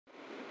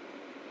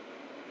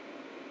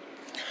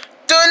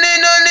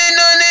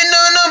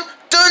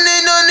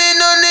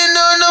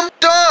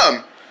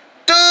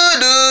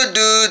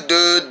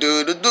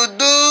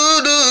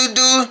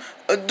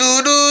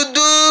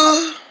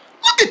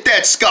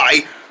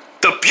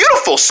The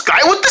beautiful sky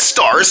with the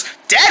stars?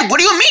 Dad, what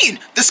do you mean?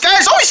 The sky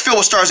is always filled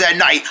with stars at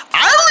night.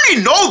 I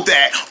already know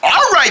that.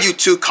 All right, you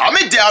two, calm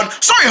it down.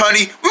 Sorry,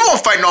 honey, we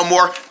won't fight no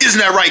more.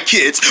 Isn't that right,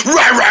 kids?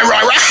 Right.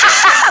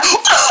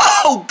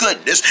 Oh,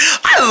 goodness.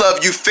 I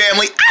love you,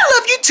 family. I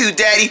love you too,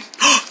 Daddy.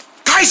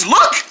 Guys,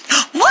 look.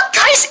 Look,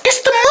 guys,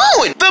 it's the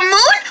moon. The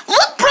moon?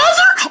 Look,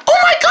 brother. Oh,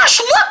 my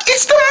gosh, look,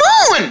 it's the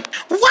moon.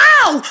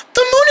 Wow,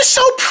 the moon is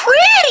so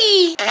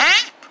pretty.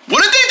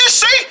 What did they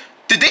just say?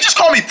 Did they just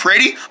call me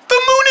pretty? The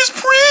moon is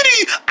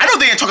pretty. I know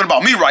they ain't talking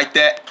about me right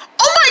there.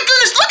 Oh my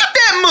goodness, look at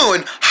that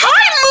moon.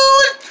 Hi,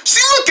 moon.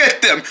 See, look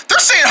at them.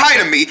 They're saying hi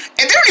to me,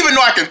 and they don't even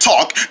know I can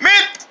talk.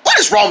 Man, what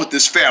is wrong with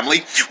this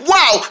family?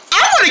 Wow,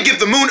 I want to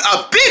give the moon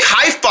a big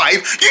high five.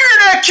 You hear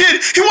that,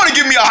 kid? He want to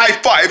give me a high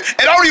five,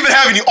 and I don't even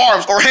have any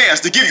arms or hands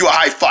to give you a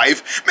high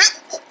five. Man,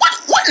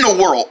 what in the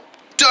world?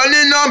 Done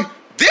in,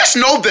 this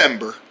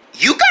November.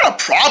 You got a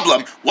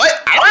problem. What?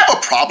 I don't have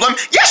a problem.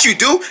 Yes, you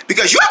do,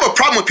 because you have a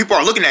problem when people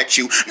are looking at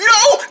you.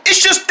 No,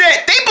 it's just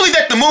that they believe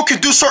that the moon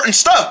can do certain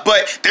stuff,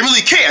 but they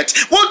really can't.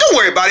 Well, don't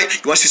worry about it.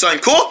 You want to see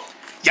something cool?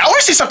 Yeah, I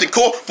want to see something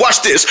cool.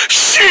 Watch this.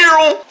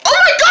 Oh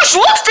my gosh,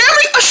 look,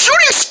 family, a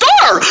shooting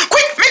star.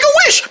 Quick, make a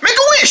wish. Make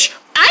a wish.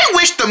 I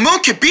wish the moon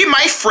could be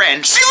my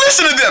friend. See,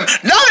 listen to them.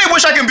 Now they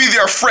wish I can be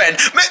their friend.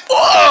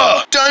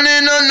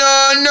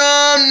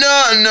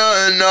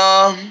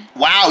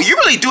 Wow, you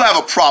really do have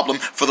a problem.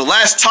 For the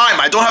last time,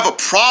 I don't have a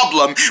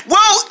problem.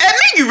 Well,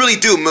 admit you really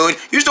do, Moon.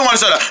 You just don't want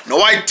to say, no,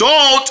 I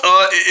don't.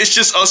 It's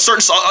just a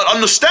certain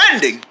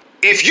understanding.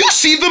 If you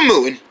see the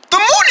moon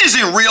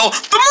isn't real.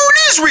 The moon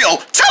is real.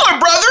 Tell her,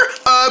 brother.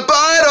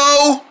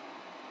 But,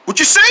 what'd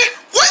you say?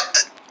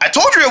 What? I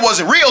told you it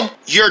wasn't real.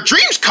 Your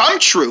dreams come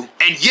true,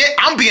 and yet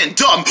I'm being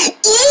dumb.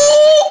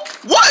 Ooh!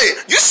 What?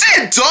 You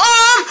said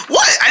dumb?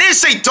 What? I didn't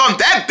say dumb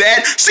that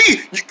bad.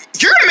 See,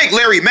 you're gonna make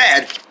Larry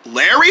mad.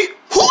 Larry?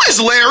 Who is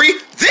Larry?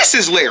 This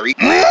is Larry.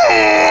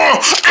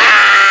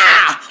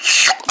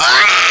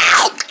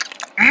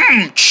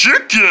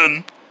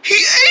 Chicken. He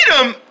ate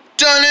him.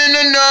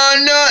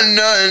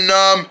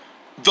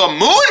 The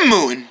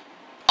moon.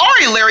 All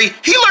right, Larry,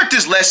 he learned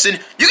his lesson.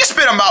 You can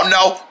spit him out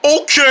now.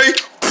 Okay.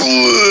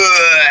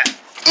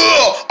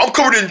 I'm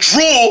covered in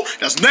drool.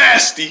 That's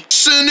nasty.